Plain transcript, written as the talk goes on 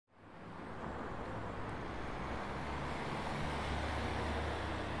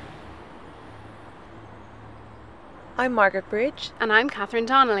I'm Margaret Bridge. And I'm Catherine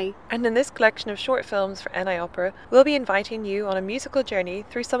Donnelly. And in this collection of short films for NI Opera, we'll be inviting you on a musical journey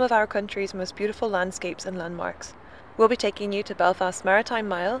through some of our country's most beautiful landscapes and landmarks. We'll be taking you to Belfast's Maritime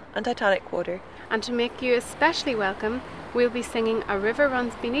Mile and Titanic Quarter. And to make you especially welcome, we'll be singing A River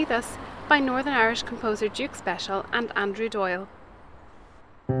Runs Beneath Us by Northern Irish composer Duke Special and Andrew Doyle.